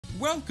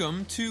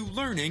Welcome to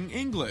Learning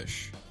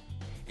English,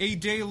 a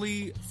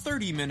daily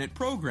 30-minute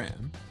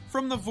program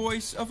from the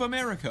Voice of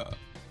America.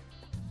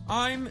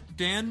 I'm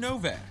Dan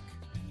Novak.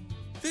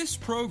 This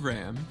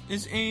program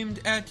is aimed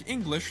at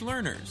English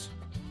learners,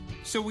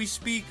 so we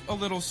speak a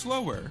little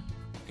slower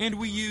and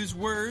we use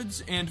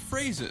words and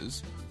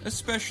phrases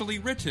especially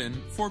written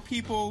for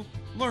people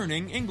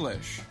learning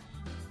English.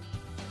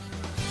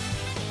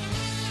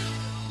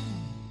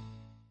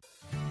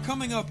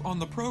 Coming up on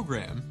the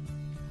program,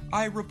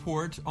 I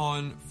report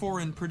on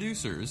foreign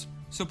producers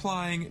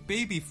supplying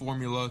baby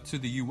formula to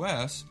the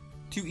U.S.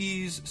 to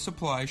ease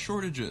supply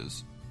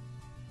shortages.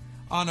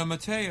 Ana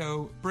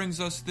Mateo brings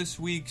us this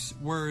week's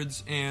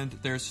words and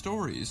their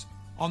stories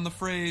on the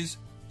phrase,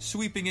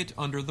 sweeping it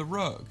under the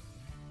rug.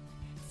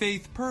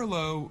 Faith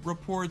Perlow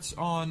reports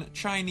on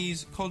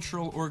Chinese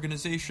cultural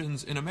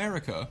organizations in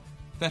America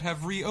that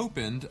have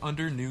reopened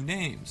under new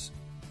names.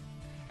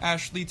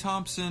 Ashley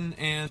Thompson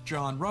and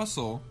John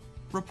Russell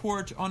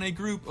report on a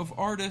group of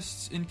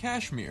artists in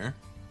Kashmir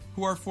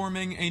who are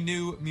forming a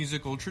new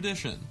musical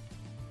tradition.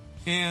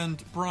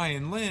 And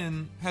Brian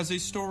Lynn has a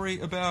story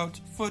about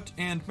foot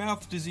and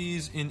mouth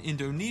disease in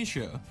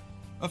Indonesia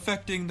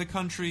affecting the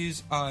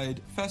country's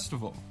Eid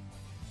festival.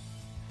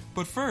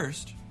 But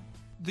first,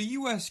 the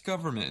U.S.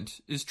 government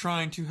is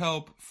trying to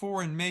help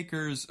foreign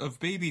makers of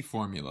baby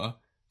formula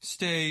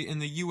stay in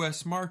the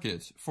U.S.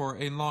 market for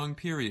a long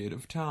period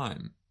of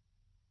time.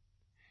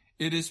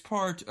 It is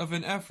part of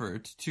an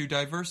effort to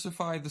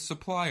diversify the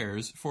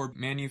suppliers for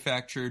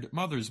manufactured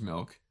mother's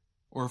milk,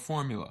 or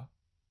formula.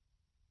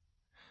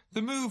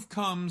 The move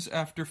comes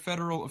after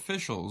federal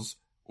officials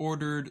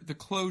ordered the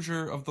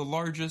closure of the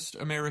largest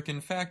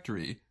American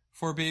factory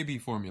for baby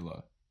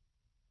formula.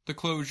 The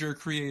closure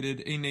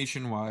created a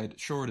nationwide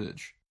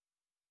shortage.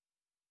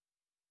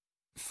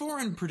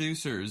 Foreign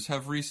producers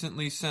have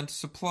recently sent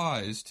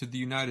supplies to the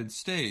United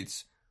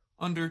States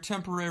under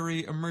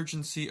temporary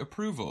emergency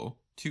approval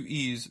to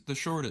ease the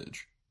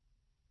shortage.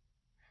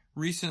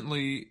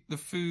 Recently, the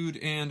Food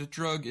and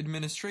Drug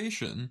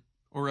Administration,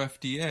 or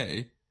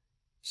FDA,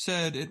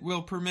 said it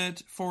will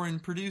permit foreign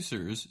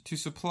producers to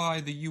supply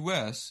the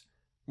U.S.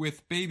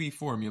 with baby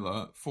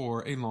formula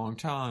for a long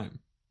time.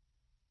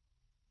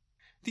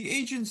 The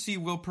agency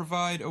will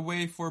provide a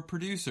way for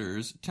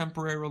producers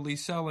temporarily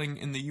selling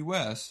in the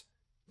U.S.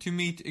 to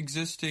meet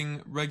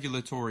existing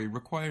regulatory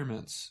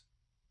requirements.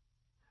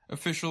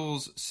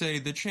 Officials say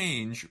the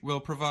change will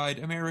provide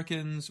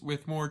Americans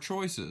with more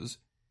choices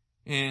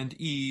and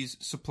ease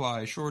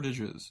supply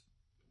shortages.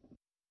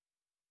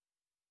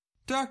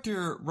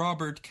 Dr.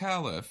 Robert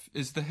Califf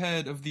is the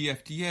head of the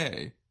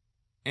FDA,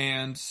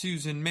 and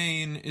Susan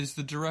Main is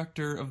the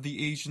director of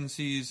the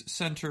agency's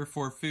Center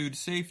for Food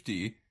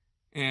Safety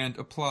and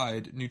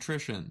Applied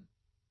Nutrition.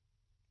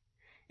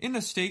 In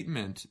a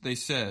statement, they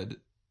said,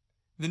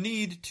 "The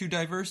need to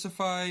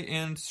diversify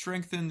and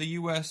strengthen the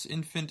U.S.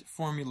 infant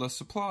formula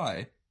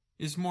supply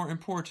is more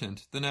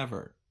important than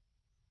ever."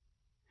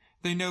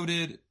 They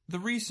noted, "The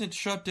recent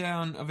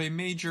shutdown of a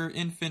major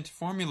infant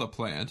formula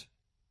plant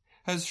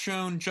has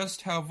shown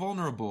just how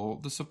vulnerable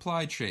the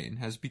supply chain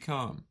has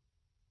become."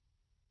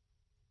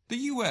 The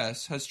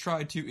U.S. has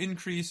tried to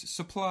increase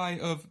supply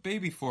of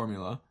baby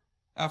formula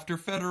after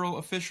federal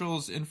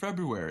officials in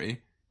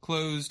February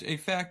closed a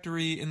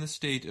factory in the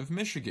state of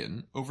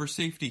Michigan over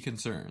safety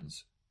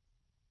concerns.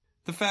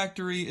 The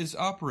factory is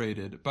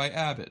operated by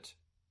Abbott.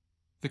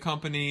 The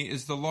company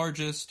is the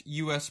largest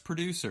U.S.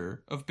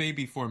 producer of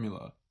baby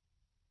formula.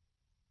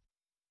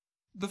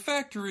 The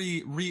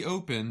factory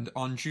reopened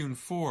on June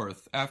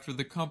 4th after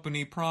the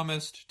company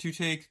promised to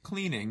take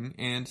cleaning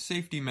and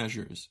safety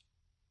measures.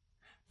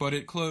 But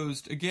it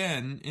closed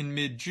again in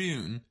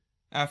mid-June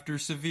after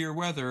severe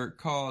weather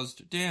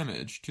caused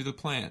damage to the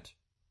plant.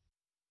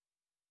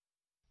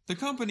 The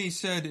company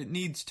said it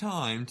needs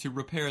time to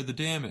repair the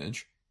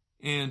damage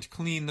and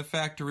clean the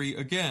factory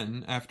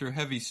again after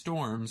heavy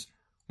storms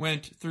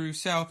went through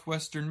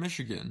southwestern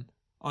Michigan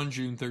on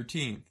June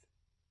 13th.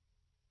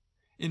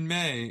 In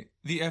May,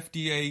 the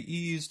FDA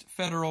eased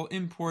federal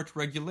import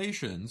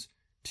regulations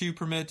to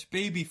permit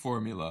baby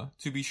formula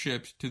to be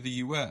shipped to the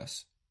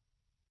U.S.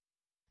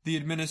 The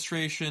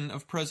administration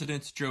of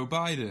President Joe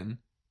Biden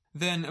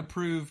then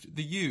approved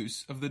the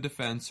use of the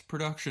Defense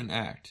Production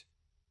Act.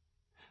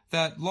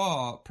 That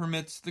law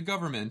permits the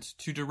government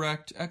to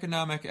direct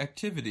economic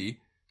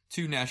activity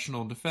to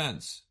national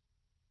defense.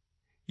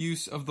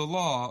 Use of the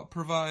law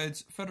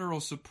provides federal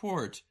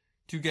support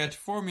to get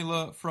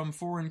formula from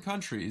foreign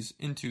countries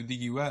into the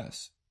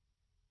U.S.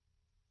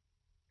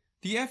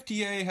 The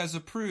FDA has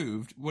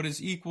approved what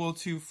is equal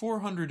to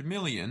 400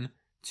 million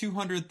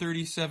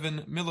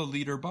 237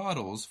 milliliter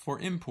bottles for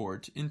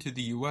import into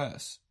the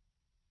U.S.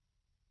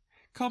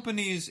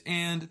 Companies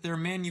and their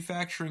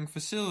manufacturing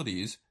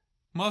facilities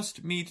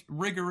must meet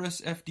rigorous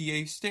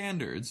FDA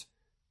standards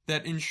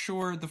that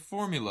ensure the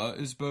formula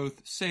is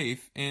both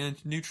safe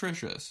and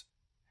nutritious,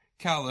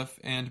 Califf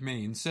and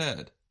Main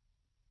said.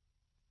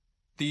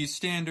 These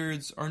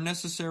standards are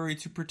necessary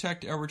to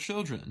protect our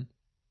children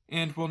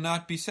and will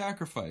not be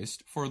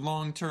sacrificed for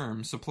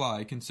long-term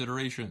supply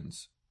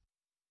considerations.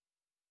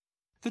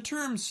 The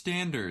term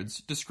standards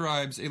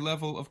describes a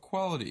level of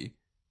quality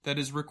that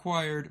is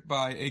required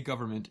by a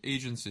government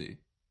agency.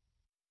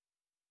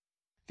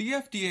 The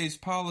FDA's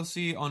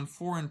policy on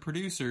foreign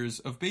producers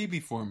of baby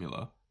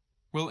formula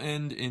will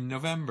end in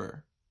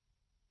November.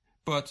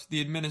 But the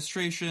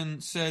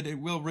administration said it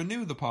will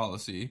renew the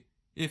policy,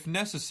 if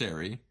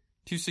necessary,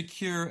 to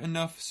secure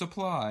enough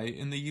supply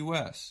in the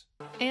U.S.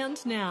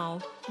 And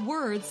now,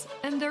 words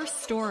and their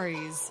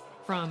stories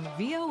from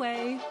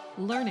VOA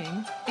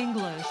Learning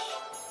English.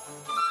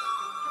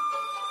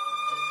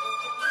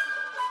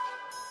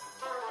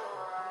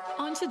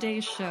 On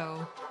today's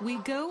show, we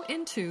go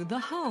into the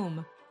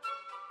home.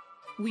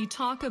 We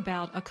talk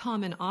about a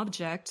common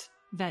object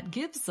that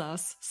gives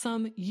us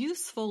some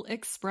useful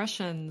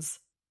expressions.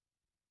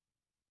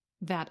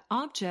 That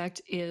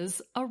object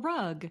is a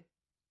rug.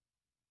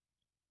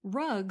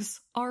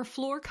 Rugs are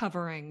floor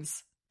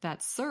coverings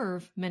that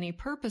serve many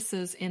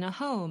purposes in a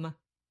home.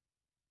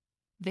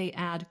 They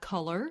add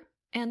color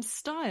and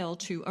style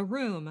to a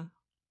room.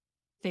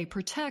 They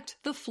protect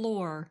the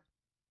floor.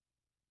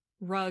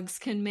 Rugs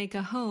can make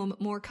a home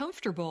more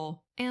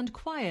comfortable and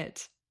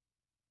quiet.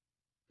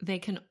 They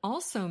can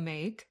also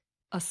make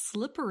a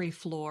slippery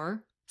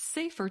floor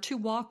safer to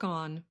walk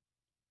on.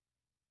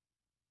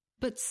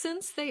 But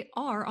since they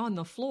are on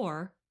the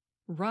floor,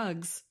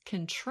 rugs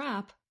can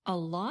trap a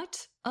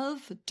lot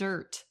of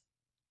dirt.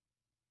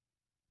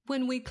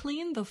 When we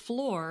clean the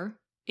floor,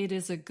 it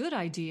is a good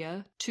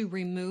idea to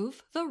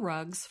remove the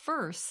rugs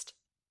first.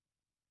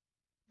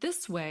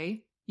 This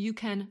way, you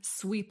can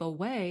sweep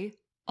away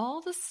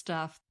all the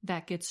stuff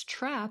that gets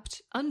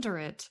trapped under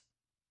it.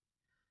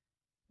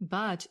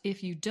 But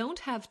if you don't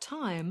have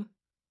time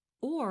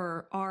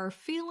or are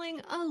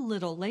feeling a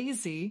little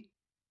lazy,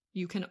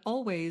 you can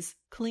always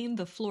clean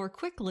the floor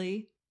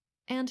quickly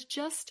and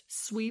just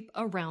sweep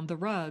around the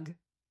rug.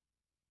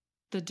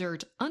 The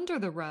dirt under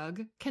the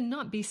rug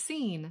cannot be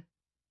seen.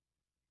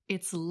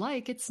 It's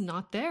like it's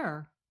not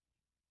there.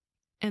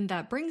 And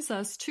that brings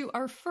us to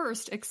our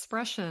first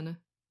expression,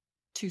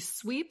 to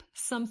sweep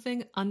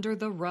something under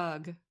the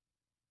rug.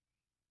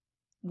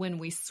 When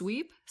we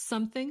sweep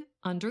something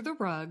under the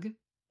rug,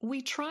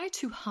 we try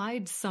to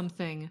hide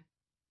something.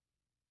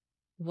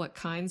 What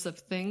kinds of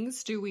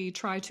things do we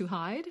try to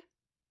hide?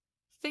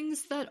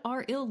 Things that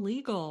are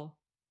illegal,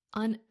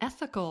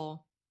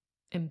 unethical,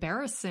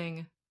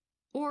 embarrassing,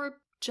 or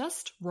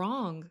just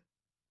wrong.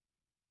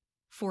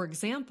 For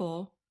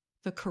example,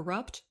 the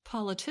corrupt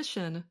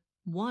politician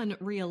won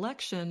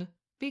re-election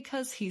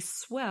because he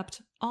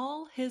swept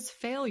all his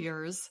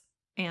failures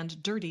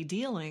and dirty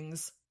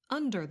dealings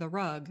under the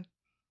rug.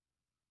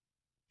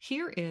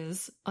 Here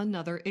is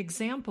another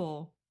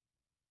example.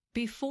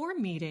 Before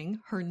meeting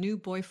her new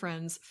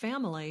boyfriend's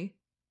family,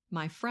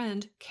 my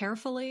friend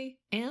carefully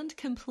and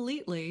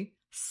completely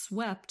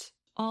swept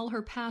all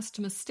her past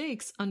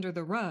mistakes under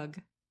the rug.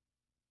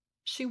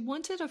 She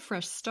wanted a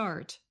fresh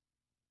start.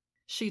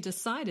 She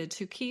decided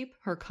to keep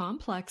her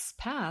complex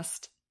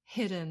past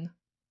hidden.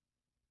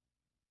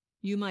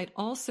 You might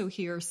also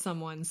hear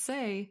someone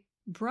say,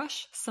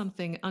 brush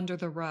something under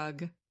the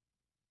rug.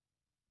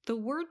 The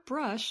word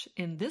brush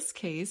in this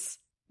case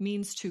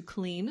means to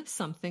clean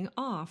something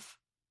off.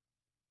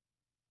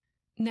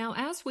 Now,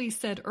 as we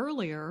said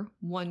earlier,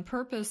 one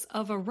purpose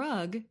of a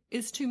rug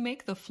is to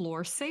make the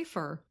floor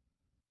safer.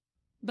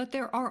 But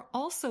there are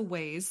also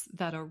ways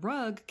that a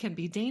rug can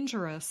be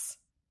dangerous.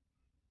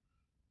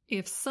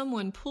 If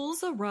someone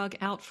pulls a rug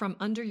out from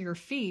under your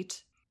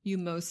feet, you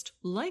most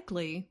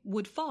likely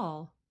would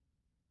fall,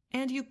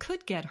 and you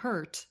could get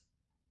hurt.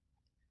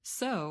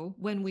 So,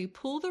 when we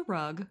pull the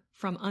rug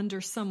from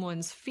under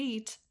someone's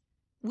feet,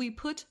 we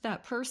put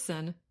that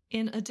person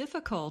in a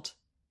difficult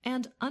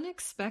and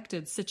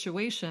unexpected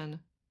situation.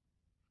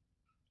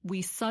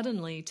 We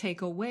suddenly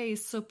take away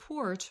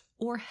support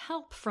or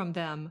help from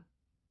them.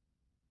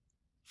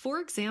 For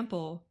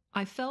example,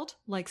 I felt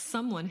like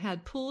someone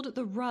had pulled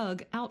the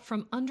rug out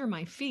from under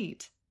my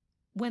feet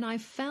when I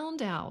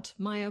found out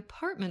my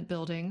apartment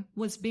building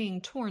was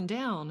being torn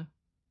down.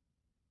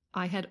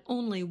 I had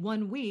only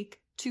 1 week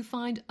to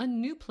find a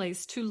new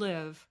place to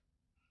live.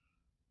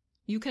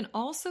 You can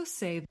also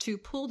say to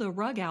pull the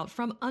rug out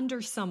from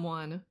under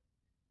someone.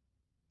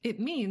 It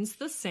means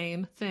the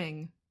same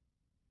thing.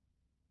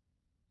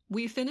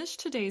 We finish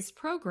today's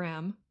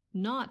program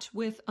not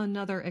with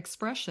another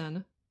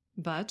expression,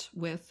 but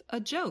with a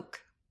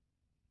joke.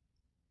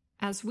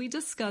 As we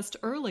discussed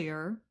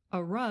earlier,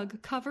 a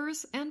rug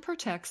covers and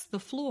protects the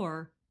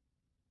floor.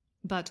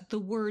 But the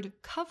word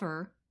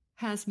cover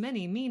has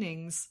many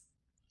meanings.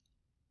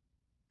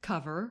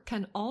 Cover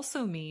can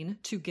also mean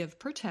to give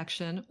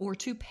protection or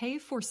to pay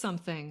for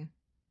something.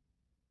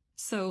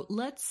 So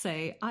let's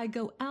say I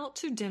go out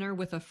to dinner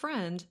with a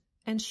friend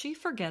and she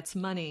forgets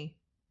money.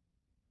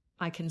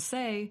 I can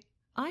say,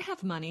 I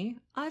have money,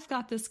 I've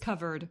got this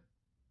covered.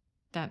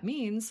 That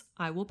means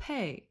I will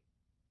pay.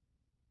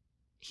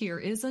 Here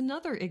is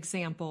another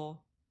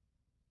example.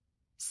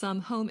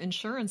 Some home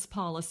insurance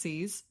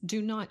policies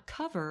do not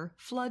cover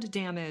flood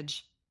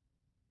damage.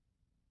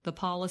 The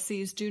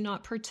policies do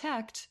not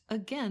protect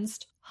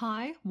against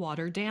high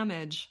water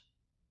damage.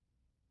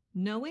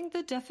 Knowing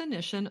the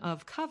definition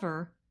of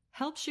cover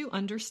helps you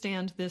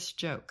understand this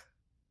joke.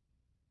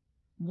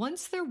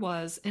 Once there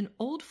was an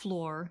old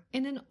floor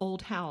in an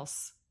old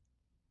house.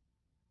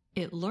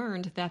 It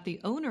learned that the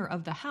owner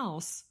of the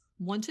house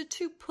wanted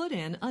to put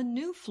in a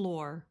new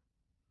floor.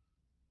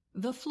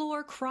 The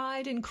floor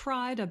cried and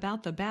cried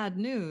about the bad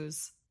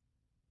news.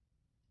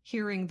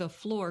 Hearing the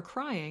floor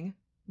crying,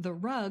 the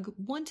rug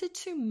wanted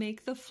to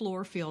make the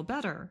floor feel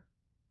better.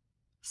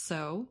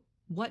 So,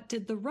 what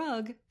did the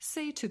rug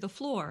say to the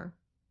floor?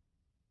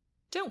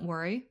 Don't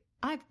worry,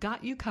 I've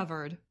got you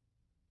covered.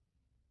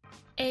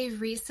 A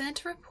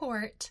recent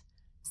report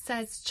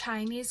says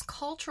Chinese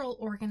cultural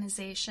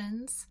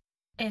organizations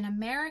in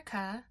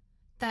America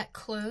that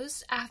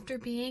closed after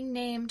being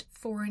named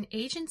foreign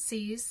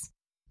agencies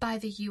by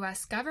the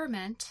U.S.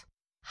 government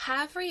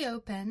have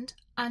reopened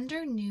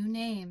under new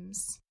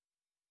names.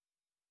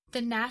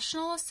 The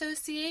National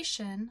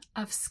Association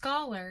of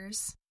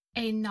Scholars,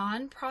 a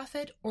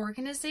non-profit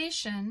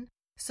organization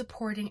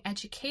supporting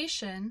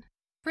education,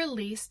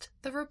 released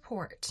the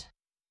report.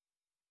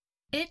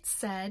 It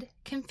said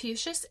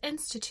Confucius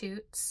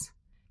Institutes,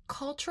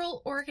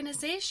 cultural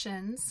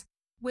organizations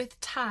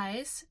with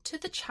ties to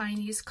the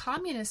Chinese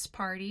Communist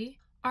Party,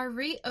 are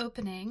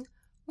reopening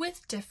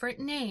with different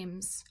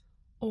names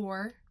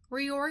or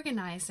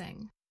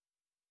reorganizing.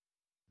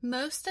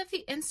 Most of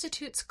the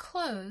institutes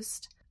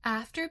closed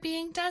after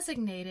being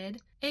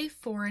designated a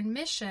foreign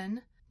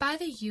mission by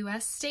the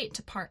U.S. State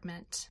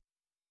Department.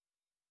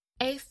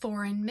 A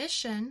foreign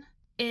mission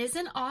is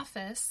an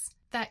office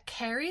that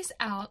carries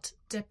out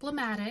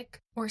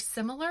diplomatic or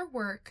similar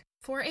work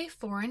for a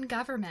foreign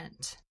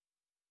government.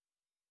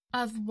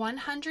 Of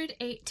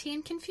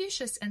 118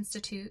 Confucius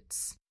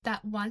Institutes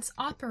that once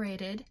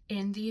operated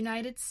in the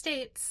United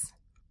States,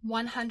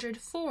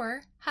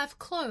 104 have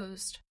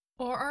closed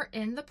or are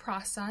in the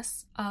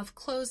process of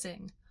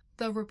closing,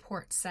 the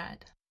report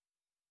said.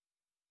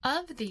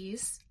 Of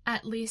these,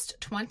 at least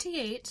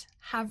 28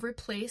 have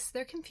replaced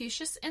their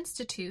Confucius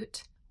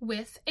Institute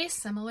with a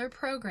similar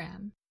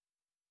program,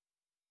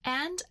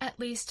 and at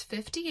least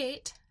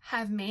 58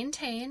 have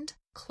maintained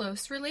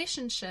close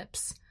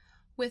relationships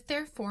with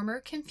their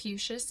former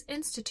Confucius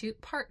Institute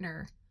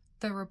partner,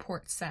 the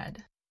report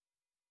said.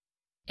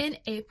 In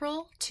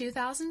April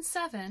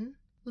 2007,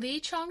 Li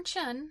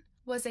Chongqing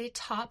was a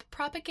top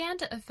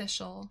propaganda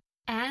official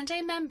and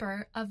a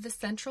member of the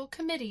Central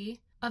Committee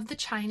of the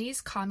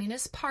Chinese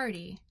Communist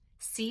Party,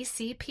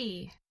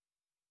 CCP.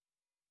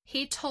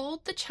 He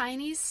told the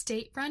Chinese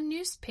state-run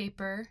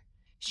newspaper,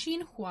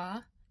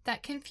 Xinhua,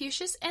 that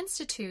Confucius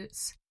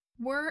Institutes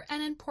were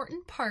an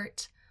important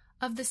part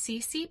of the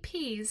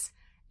CCP's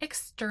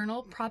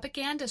external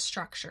propaganda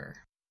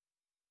structure.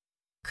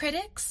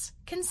 Critics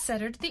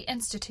considered the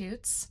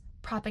institutes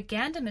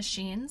propaganda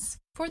machines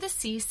for the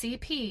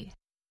CCP.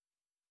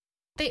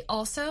 They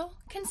also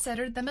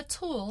considered them a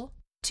tool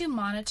to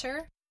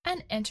monitor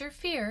and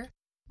interfere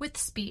with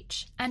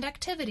speech and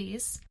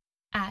activities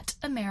at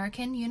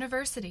American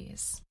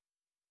universities.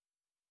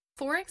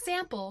 For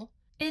example,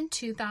 in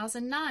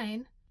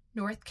 2009,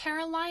 North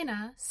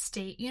Carolina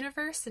State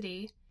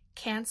University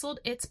canceled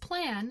its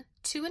plan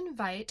to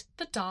invite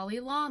the Dalai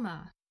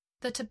Lama,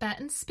 the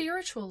Tibetan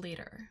spiritual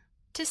leader,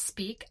 to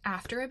speak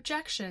after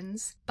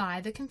objections by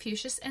the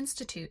Confucius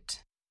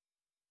Institute.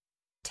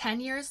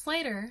 10 years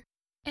later,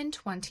 in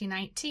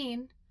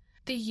 2019,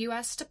 the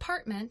U.S.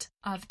 Department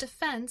of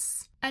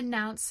Defense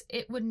announced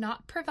it would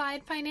not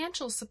provide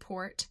financial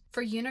support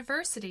for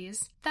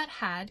universities that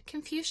had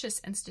Confucius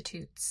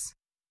Institutes.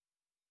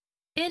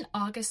 In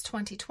August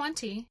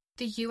 2020,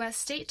 the U.S.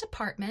 State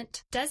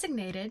Department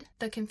designated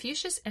the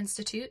Confucius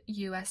Institute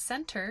U.S.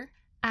 Center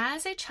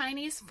as a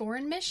Chinese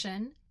foreign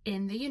mission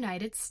in the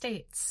United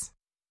States.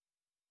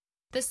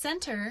 The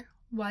center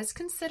was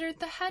considered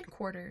the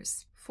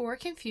headquarters for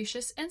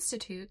Confucius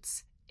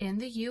Institutes in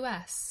the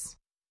U.S.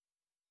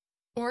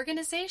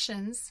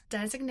 Organizations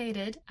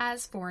designated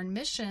as foreign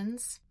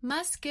missions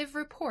must give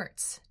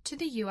reports to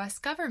the U.S.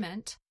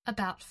 government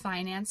about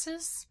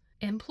finances,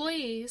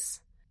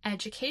 employees,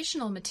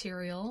 educational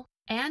material,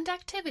 and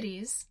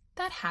activities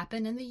that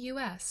happen in the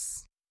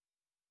U.S.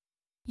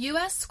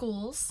 U.S.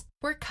 schools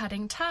were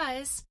cutting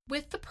ties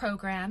with the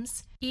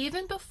programs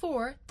even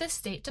before the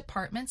State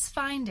Department's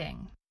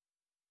finding.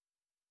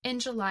 In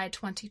July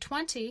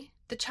 2020,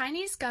 the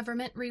Chinese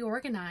government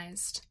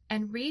reorganized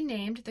and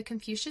renamed the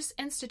Confucius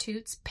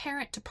Institute's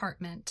parent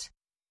department.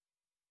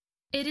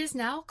 It is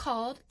now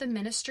called the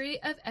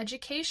Ministry of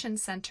Education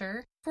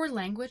Center for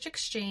Language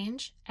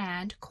Exchange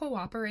and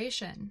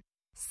Cooperation,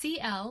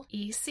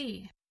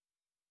 CLEC.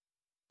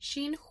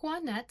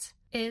 Xinhuanet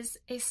is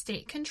a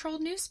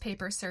state-controlled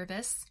newspaper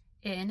service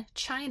in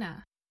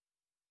China.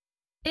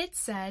 It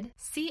said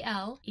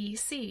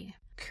CLEC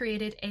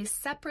created a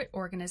separate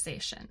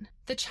organization,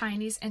 the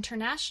Chinese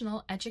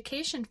International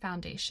Education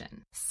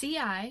Foundation,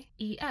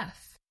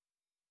 CIEF.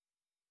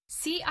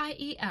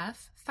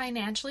 CIEF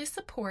financially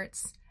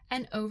supports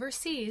and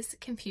oversees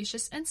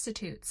Confucius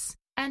Institutes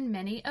and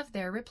many of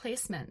their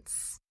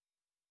replacements.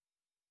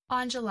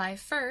 On July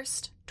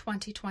 1st,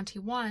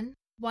 2021,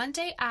 one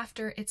day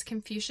after its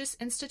Confucius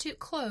Institute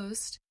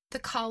closed, the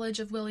College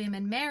of William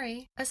and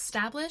Mary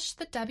established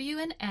the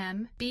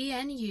W&M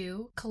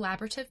BNU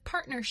Collaborative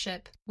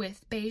Partnership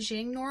with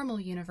Beijing Normal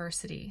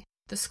University,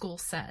 the school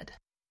said.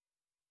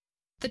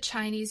 The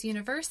Chinese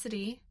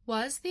university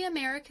was the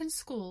American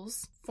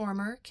school's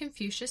former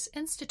Confucius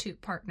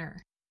Institute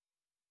partner.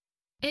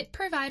 It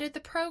provided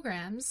the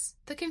programs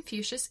the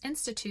Confucius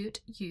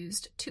Institute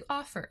used to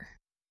offer.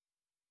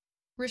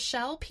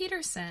 Rochelle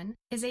Peterson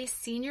is a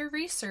senior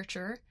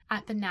researcher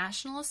at the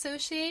National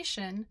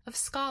Association of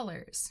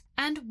Scholars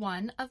and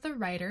one of the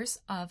writers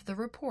of the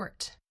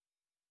report.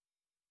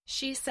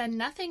 She said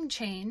nothing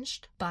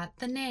changed but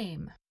the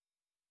name.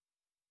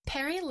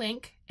 Perry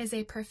Link is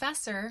a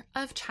professor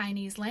of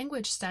Chinese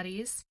language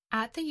studies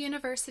at the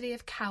University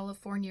of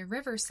California,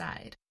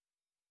 Riverside.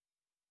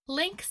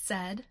 Link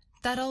said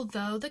that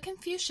although the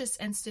Confucius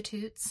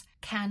Institutes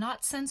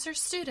cannot censor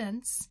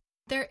students,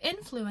 their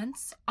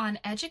influence on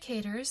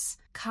educators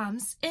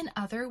comes in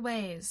other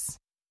ways.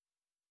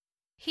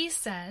 He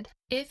said,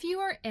 if you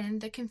are in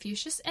the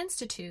Confucius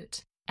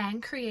Institute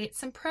and create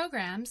some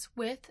programs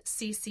with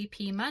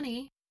CCP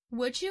money,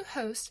 would you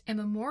host a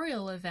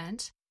memorial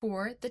event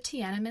for the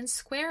Tiananmen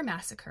Square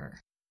massacre?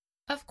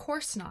 Of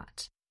course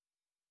not.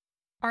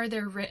 Are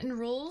there written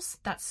rules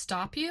that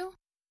stop you?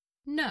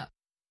 No.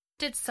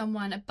 Did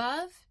someone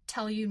above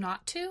tell you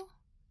not to?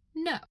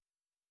 No.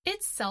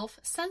 It's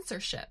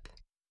self-censorship.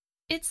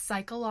 It's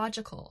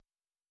psychological.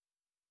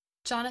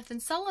 Jonathan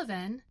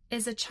Sullivan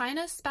is a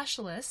China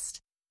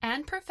specialist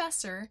and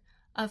professor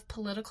of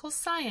political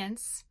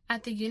science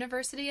at the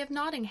University of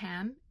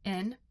Nottingham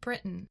in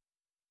Britain.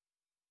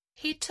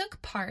 He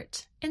took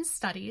part in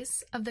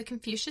studies of the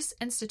Confucius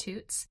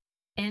Institutes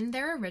in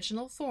their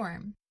original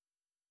form.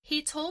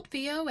 He told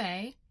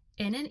VOA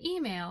in an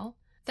email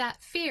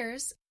that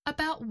fears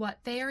about what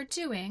they are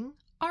doing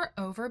are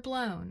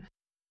overblown.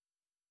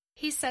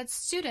 He said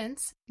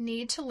students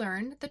need to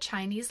learn the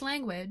Chinese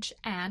language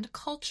and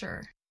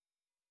culture.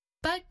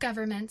 But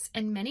governments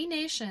in many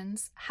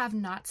nations have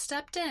not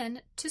stepped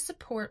in to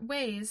support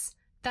ways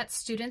that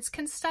students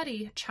can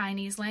study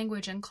Chinese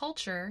language and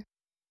culture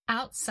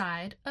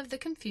outside of the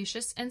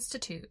Confucius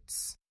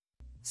Institutes.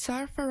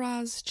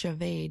 Sarfaraz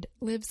Javed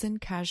lives in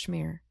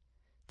Kashmir.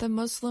 The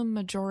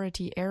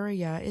Muslim-majority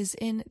area is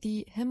in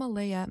the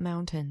Himalaya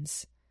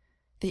Mountains.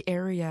 The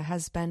area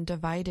has been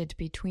divided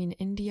between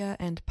India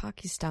and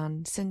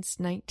Pakistan since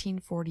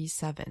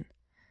 1947.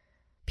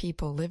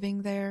 People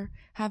living there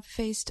have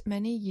faced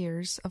many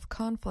years of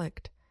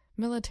conflict,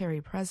 military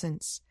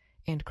presence,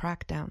 and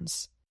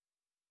crackdowns.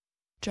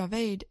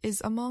 Javed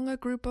is among a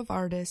group of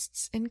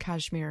artists in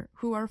Kashmir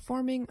who are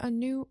forming a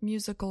new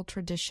musical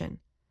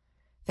tradition.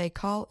 They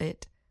call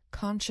it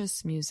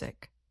conscious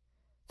music.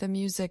 The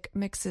music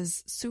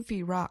mixes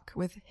Sufi rock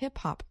with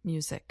hip-hop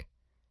music.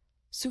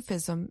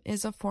 Sufism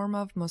is a form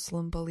of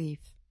Muslim belief.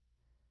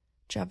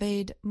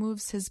 Javed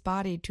moves his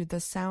body to the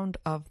sound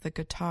of the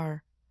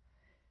guitar.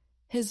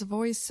 His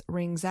voice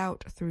rings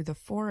out through the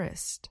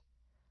forest.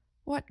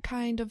 What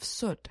kind of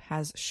soot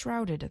has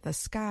shrouded the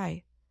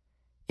sky?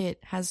 It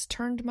has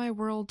turned my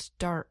world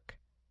dark.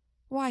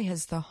 Why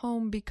has the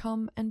home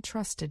become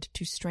entrusted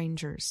to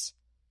strangers?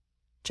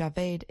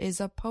 Javed is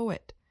a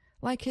poet,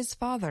 like his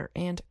father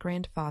and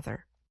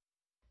grandfather.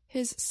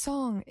 His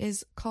song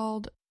is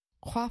called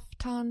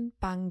Khwaftan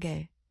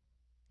Bange,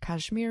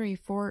 Kashmiri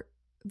for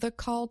the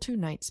call to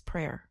night's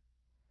prayer.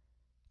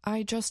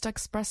 I just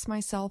express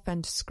myself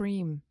and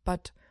scream,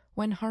 but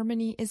when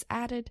harmony is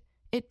added,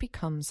 it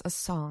becomes a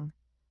song,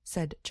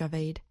 said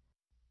Javed.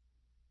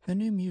 The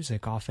new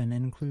music often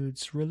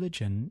includes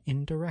religion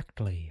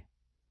indirectly.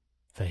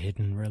 The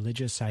hidden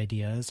religious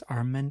ideas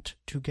are meant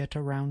to get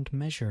around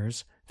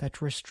measures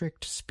that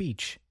restrict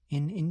speech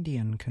in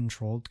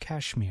Indian-controlled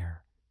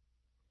Kashmir.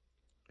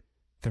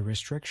 The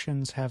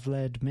restrictions have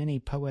led many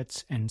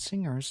poets and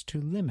singers to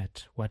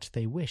limit what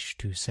they wish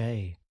to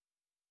say.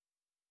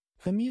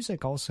 The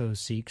music also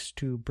seeks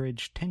to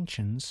bridge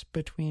tensions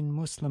between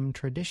Muslim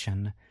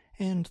tradition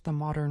and the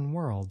modern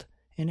world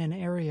in an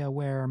area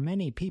where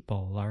many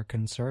people are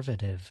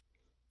conservative.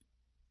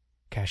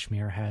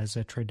 Kashmir has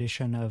a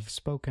tradition of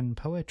spoken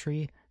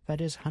poetry that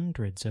is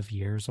hundreds of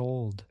years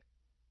old.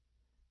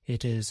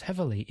 It is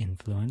heavily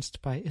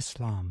influenced by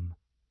Islam.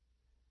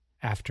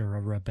 After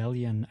a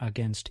rebellion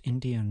against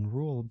Indian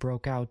rule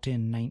broke out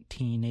in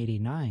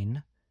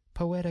 1989,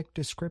 poetic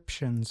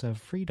descriptions of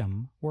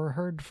freedom were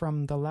heard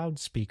from the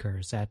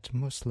loudspeakers at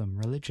Muslim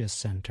religious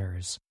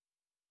centers.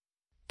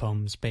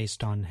 Poems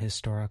based on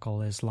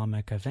historical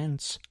Islamic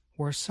events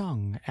were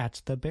sung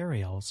at the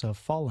burials of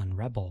fallen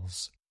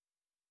rebels.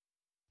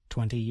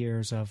 20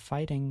 years of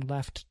fighting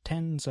left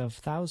tens of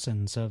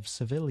thousands of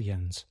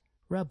civilians,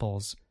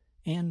 rebels,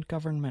 and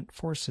government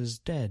forces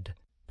dead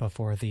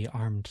before the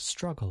armed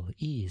struggle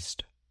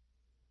eased.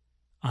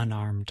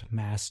 Unarmed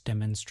mass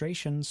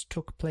demonstrations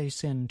took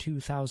place in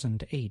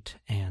 2008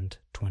 and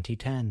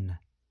 2010.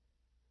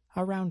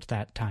 Around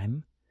that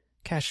time,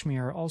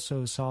 Kashmir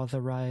also saw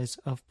the rise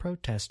of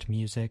protest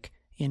music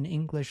in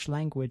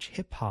English-language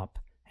hip-hop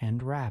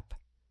and rap.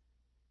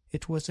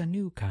 It was a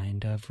new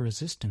kind of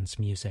resistance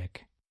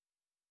music.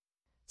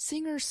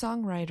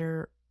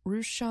 Singer-songwriter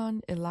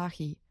Rushan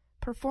Ilahi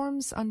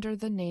performs under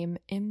the name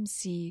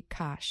MC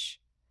Kash.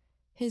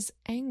 His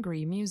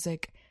angry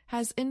music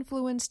has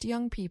influenced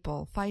young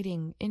people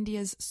fighting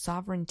India's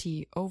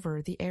sovereignty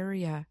over the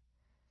area.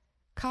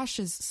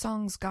 Kash's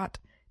songs got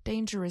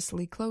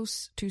dangerously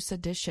close to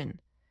sedition,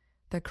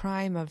 the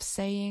crime of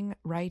saying,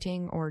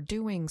 writing, or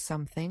doing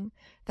something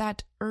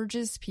that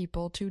urges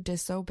people to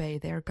disobey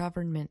their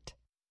government.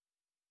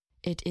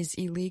 It is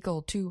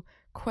illegal to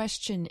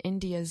question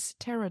India's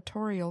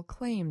territorial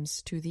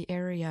claims to the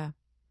area.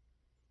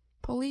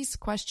 Police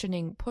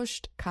questioning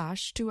pushed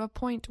Kash to a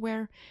point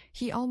where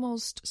he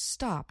almost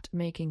stopped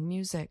making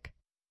music.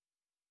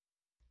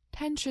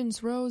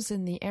 Tensions rose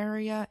in the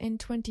area in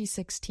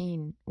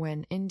 2016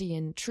 when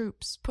Indian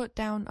troops put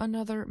down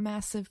another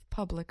massive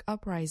public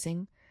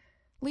uprising,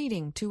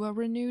 leading to a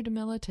renewed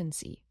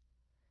militancy.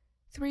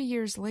 3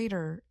 years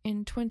later,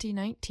 in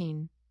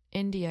 2019,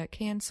 India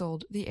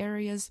cancelled the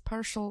area's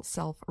partial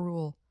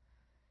self-rule.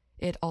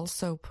 It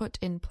also put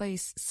in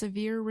place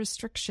severe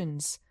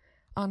restrictions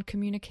on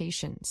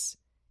communications,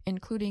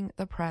 including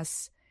the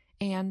press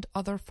and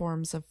other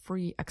forms of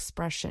free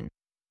expression.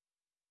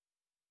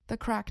 The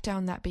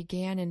crackdown that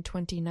began in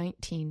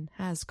 2019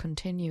 has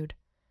continued,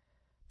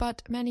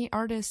 but many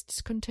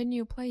artists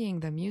continue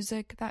playing the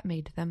music that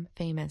made them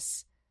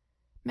famous.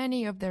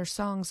 Many of their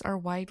songs are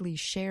widely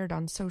shared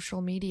on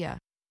social media.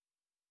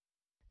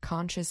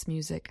 Conscious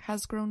music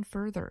has grown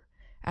further,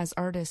 as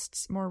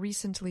artists more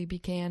recently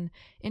began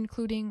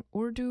including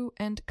Urdu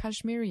and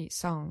Kashmiri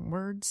song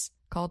words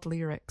called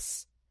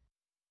lyrics.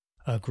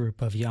 A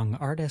group of young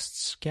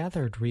artists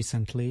gathered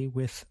recently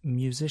with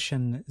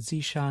musician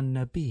Zishan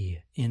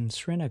Nabi in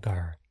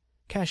Srinagar,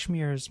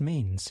 Kashmir's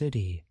main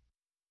city.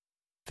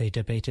 They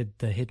debated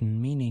the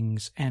hidden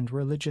meanings and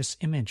religious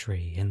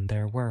imagery in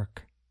their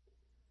work.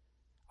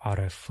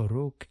 Arif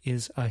Farooq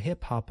is a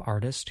hip-hop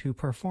artist who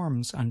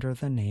performs under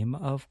the name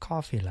of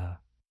Kafila.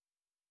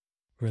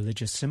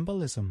 Religious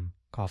symbolism,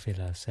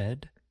 Kafila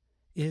said,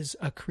 is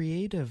a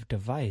creative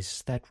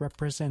device that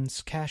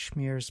represents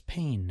Kashmir's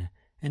pain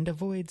and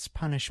avoids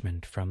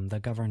punishment from the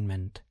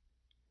government.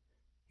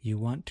 You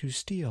want to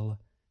steal,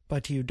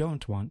 but you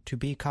don't want to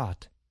be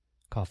caught,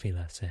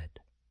 Kafila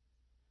said.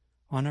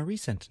 On a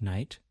recent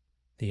night,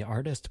 the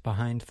artist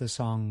behind the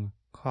song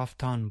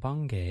Kaftan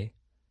Bange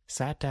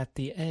sat at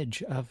the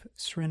edge of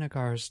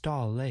Srinagar's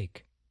Dal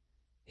Lake.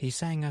 He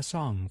sang a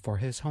song for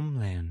his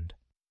homeland.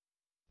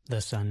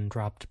 The sun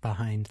dropped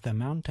behind the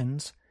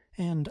mountains,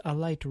 and a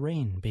light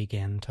rain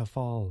began to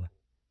fall.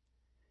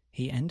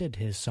 He ended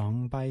his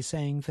song by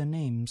saying the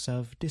names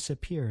of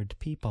disappeared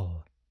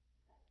people.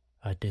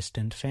 A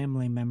distant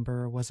family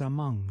member was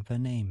among the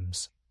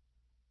names.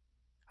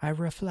 I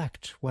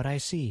reflect what I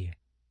see,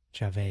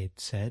 Javed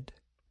said.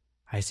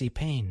 I see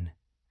pain,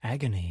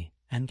 agony,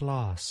 and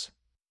loss.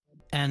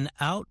 An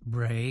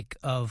outbreak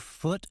of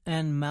foot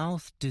and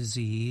mouth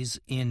disease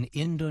in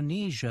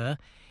Indonesia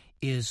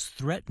is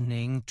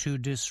threatening to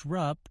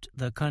disrupt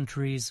the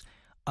country's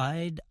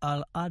Eid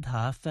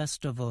al-Adha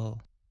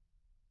festival.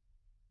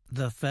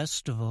 The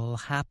festival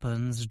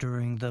happens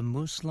during the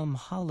Muslim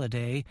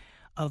holiday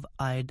of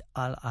Eid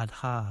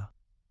al-Adha.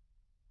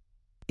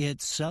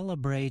 It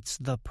celebrates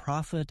the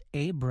Prophet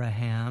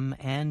Abraham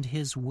and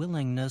his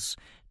willingness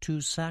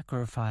to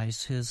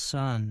sacrifice his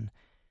son.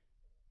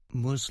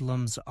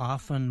 Muslims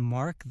often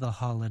mark the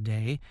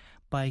holiday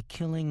by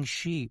killing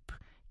sheep,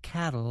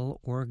 cattle,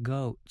 or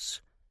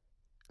goats.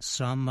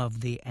 Some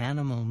of the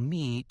animal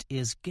meat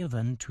is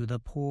given to the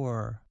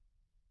poor.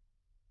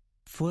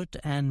 Foot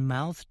and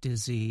mouth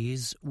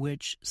disease,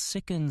 which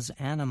sickens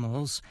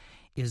animals,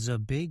 is a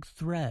big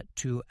threat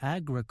to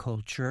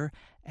agriculture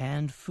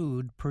and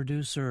food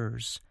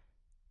producers.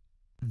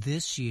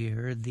 This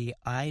year, the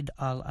Eid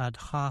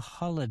al-Adha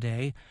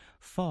holiday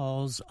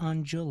falls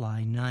on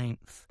July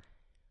 9th.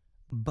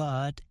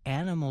 But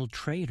animal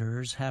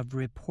traders have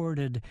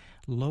reported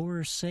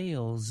lower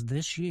sales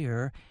this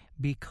year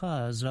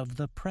because of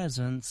the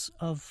presence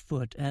of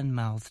foot and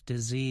mouth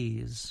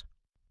disease.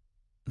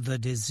 The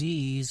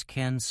disease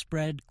can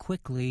spread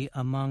quickly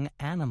among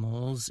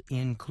animals,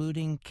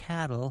 including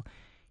cattle,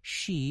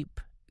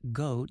 sheep,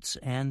 goats,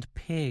 and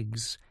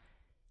pigs.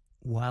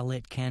 While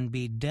it can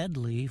be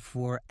deadly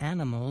for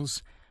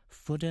animals,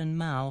 foot and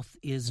mouth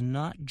is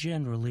not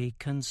generally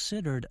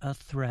considered a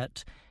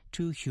threat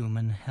to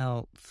human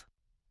health.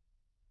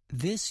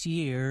 This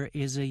year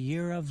is a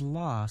year of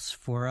loss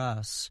for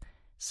us,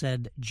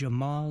 said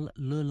Jamal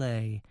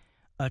Lule,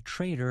 a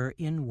trader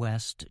in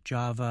West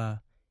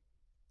Java.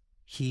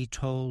 He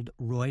told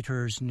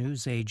Reuters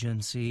news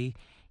agency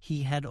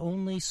he had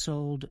only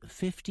sold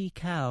 50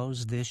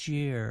 cows this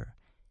year.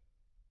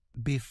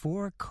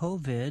 Before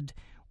COVID,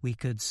 we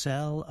could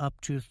sell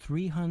up to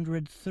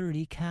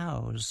 330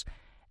 cows,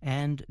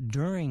 and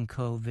during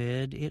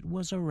COVID, it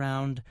was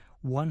around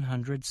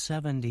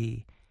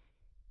 170.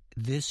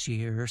 This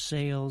year,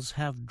 sales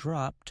have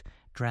dropped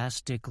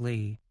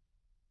drastically.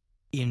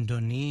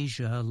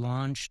 Indonesia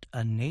launched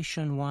a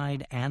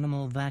nationwide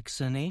animal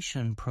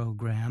vaccination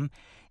program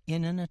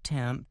in an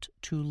attempt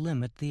to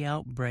limit the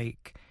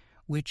outbreak,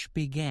 which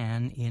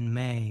began in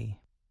May.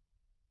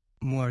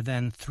 More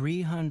than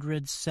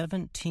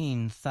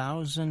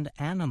 317,000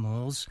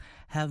 animals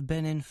have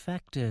been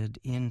infected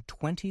in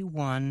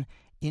 21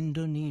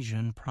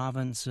 Indonesian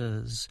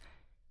provinces.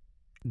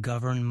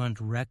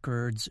 Government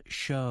records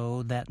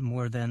show that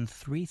more than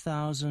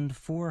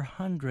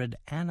 3,400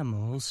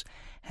 animals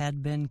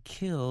had been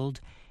killed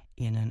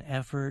in an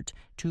effort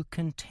to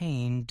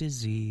contain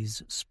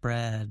disease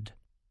spread.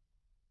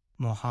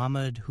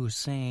 Mohammed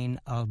Hussein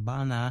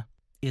Albana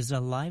is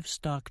a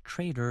livestock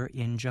trader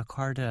in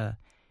Jakarta.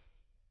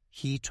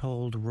 He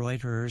told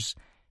Reuters,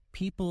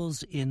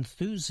 "People's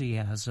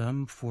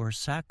enthusiasm for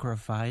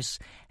sacrifice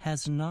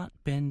has not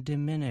been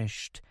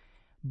diminished,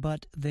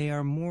 but they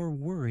are more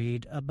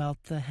worried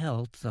about the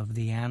health of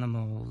the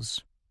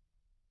animals."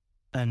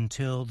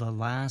 Until the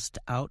last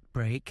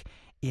outbreak,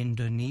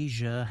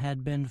 Indonesia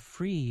had been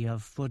free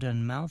of foot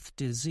and mouth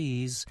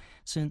disease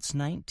since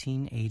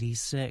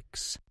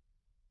 1986.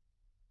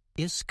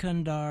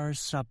 Iskandar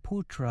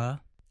Saputra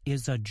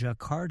is a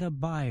Jakarta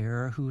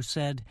buyer who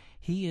said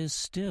he is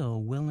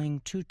still willing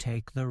to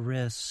take the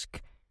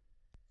risk.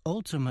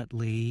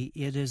 "Ultimately,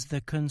 it is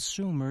the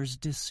consumer's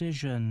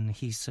decision,"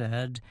 he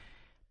said,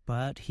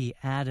 but he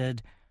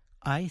added,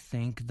 "I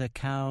think the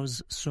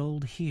cows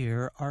sold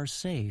here are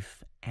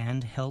safe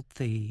and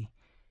healthy."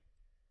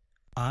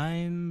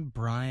 I'm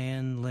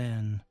Brian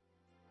Lynn.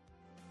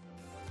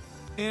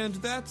 And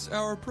that's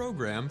our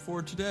program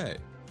for today.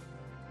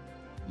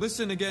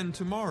 Listen again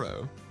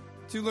tomorrow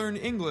to learn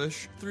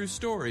English through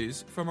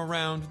stories from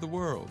around the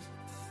world.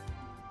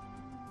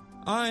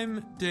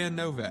 I'm Dan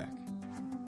Novak.